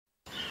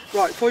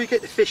Right, before you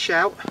get the fish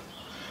out,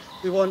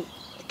 we want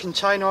a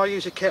container. I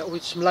use a kettle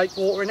with some lake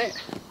water in it.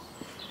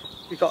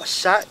 We've got a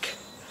sack.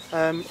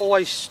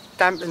 Always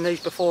dampen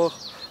these before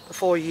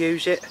you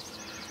use it.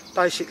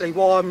 Basically,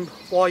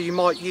 why you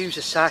might use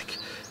a sack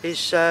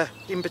is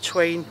in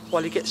between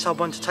while you get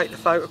someone to take the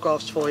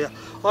photographs for you.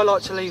 I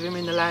like to leave them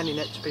in the landing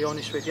net, to be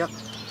honest with you.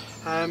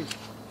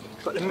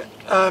 Got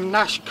the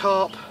Nash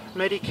Carp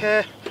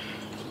Medicare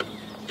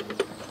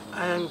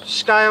and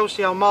scales,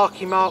 the old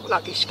Marky Mark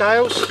Lucky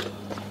Scales.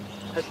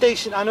 A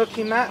decent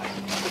unhooking mat.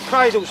 The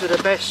cradles are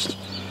the best.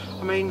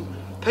 I mean,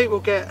 people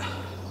get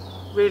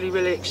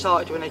really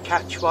excited when they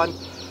catch one,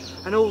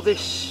 and all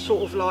this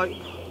sort of like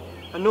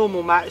a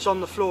normal mat is on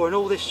the floor, and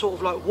all this sort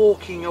of like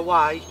walking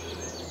away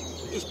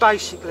is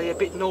basically a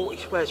bit naughty.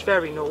 Well, it's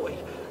very naughty.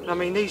 And I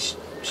mean, these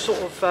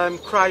sort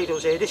of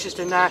cradles here, this is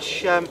the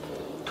Nash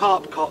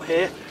Carp Cot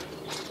here.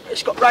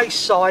 It's got raised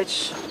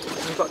sides,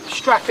 and you've got to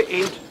strap it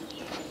in.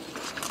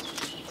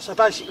 So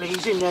basically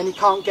he's in there and he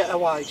can't get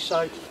away,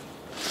 so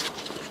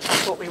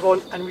that's what we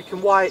want, and we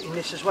can weigh it in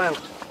this as well.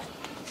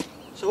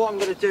 So what I'm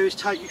going to do is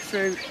take you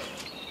through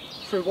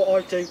what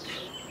I do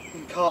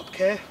in carp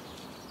care.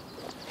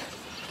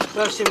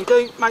 First thing we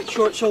do, make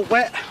sure it's all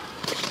wet,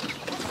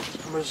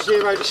 and we'll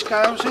zero the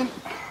scales in.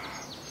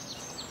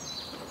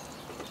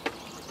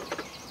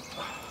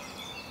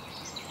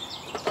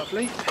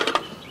 Lovely.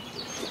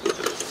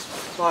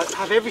 Right,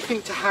 have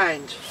everything to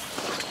hand.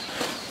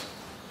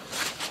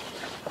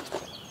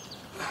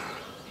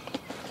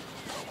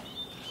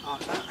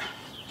 Like that.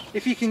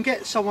 If you can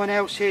get someone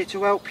else here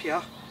to help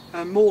you,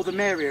 more the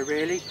merrier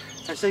really,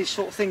 as these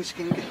sort of things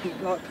can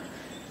like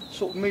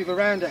sort of move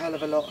around a hell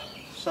of a lot.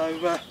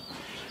 So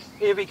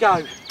here we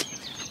go.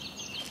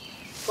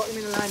 Got him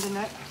in the landing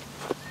net.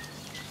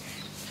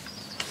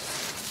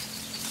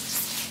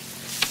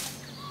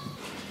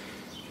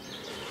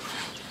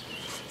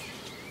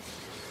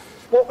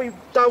 What we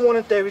don't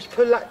want to do is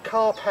pull that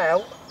carp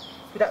out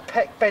with that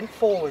pec bent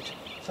forward.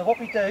 So what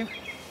we do,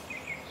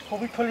 before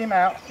we pull him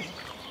out, is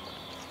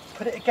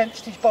put it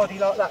against his body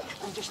like that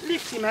and just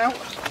lift him out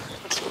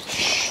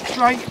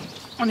straight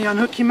on the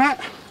unhooking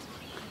mat.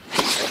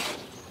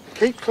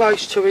 Keep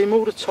close to him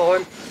all the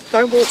time,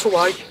 don't walk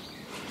away.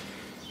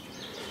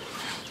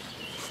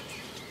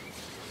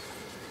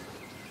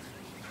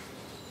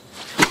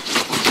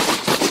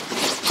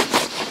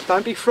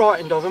 Don't be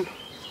frightened of them.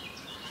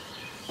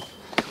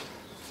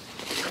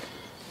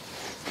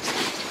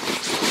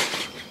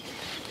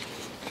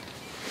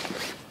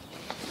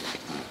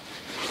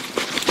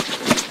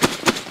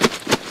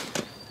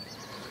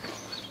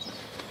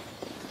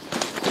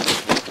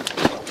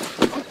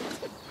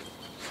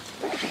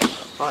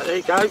 Right, there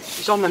you go,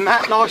 he's on the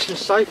mat, nice and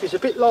safe. He's a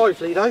bit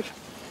lively though.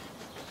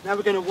 Now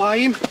we're going to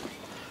weigh him. I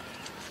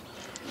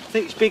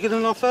think it's bigger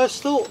than I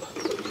first thought.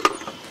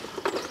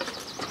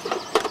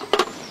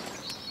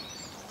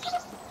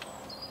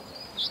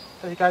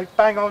 There you go,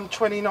 bang on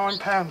 29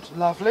 pounds,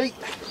 lovely.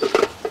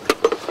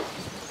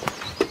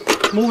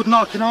 More than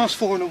I can ask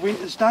for on a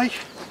winter's day.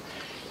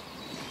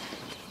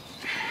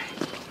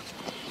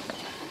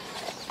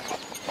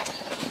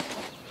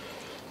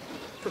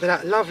 Look at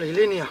that lovely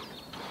linear.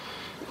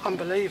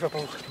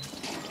 Unbelievable.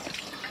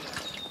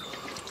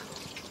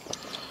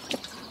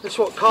 That's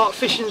what carp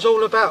fishing's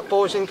all about,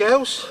 boys and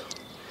girls.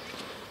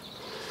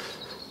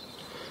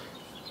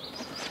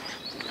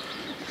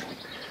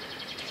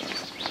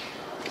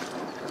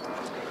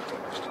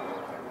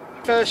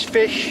 First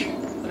fish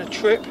on a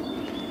trip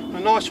on a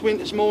nice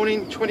winter's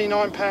morning,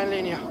 £29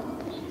 linear.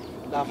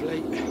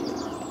 Lovely.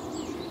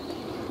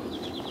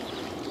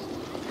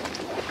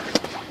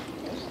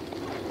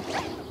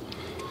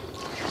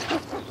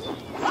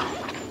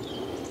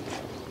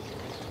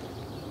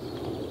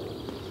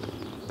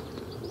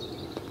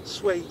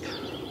 Sweet.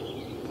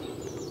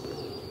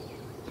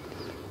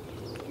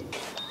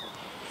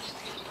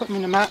 Put them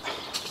in the mat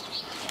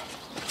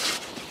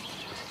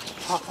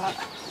like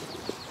that.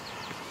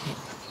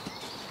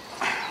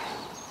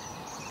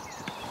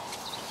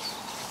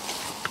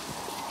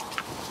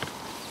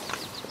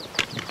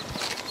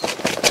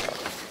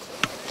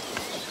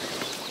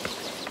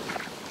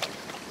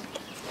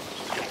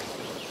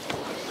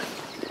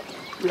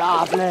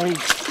 Lovely.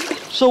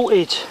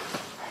 Sorted.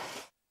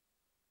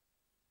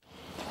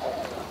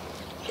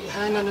 Put your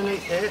hand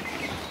underneath here.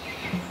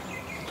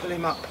 Pull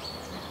him up.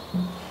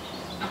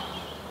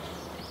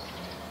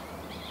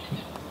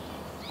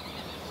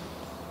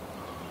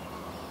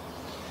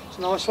 It's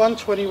a nice one,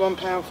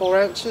 £21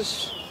 4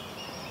 ounces.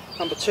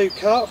 Number 2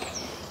 carp.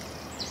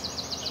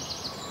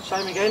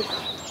 Same again.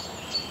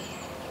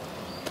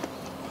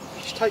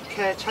 Just take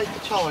care, take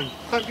your time.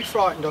 Don't be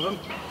frightened of them.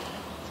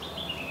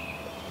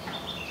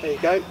 There you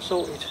go,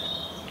 sorted.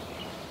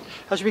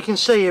 As we can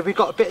see here, we've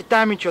got a bit of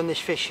damage on this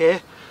fish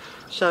here.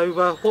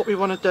 So what we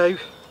want to do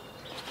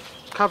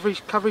is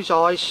cover his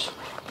eyes,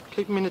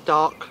 keep him in the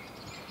dark,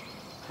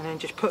 and then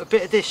just put a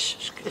bit of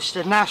this. It's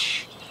the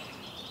Nash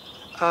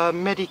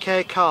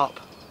Medicare carp.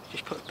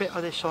 Just put a bit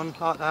of this on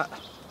like that.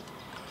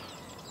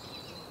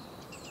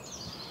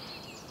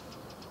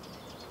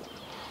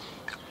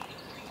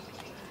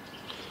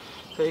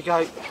 There you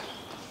go.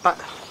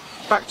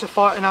 Back to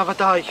fight another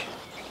day.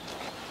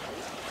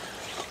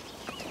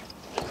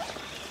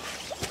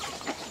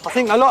 I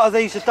think a lot of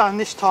these are done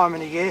this time of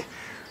the year.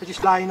 They're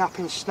just laying up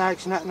in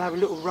snags and that and have a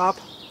little rub.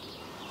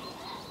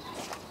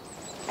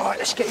 Alright,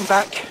 let's get him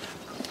back.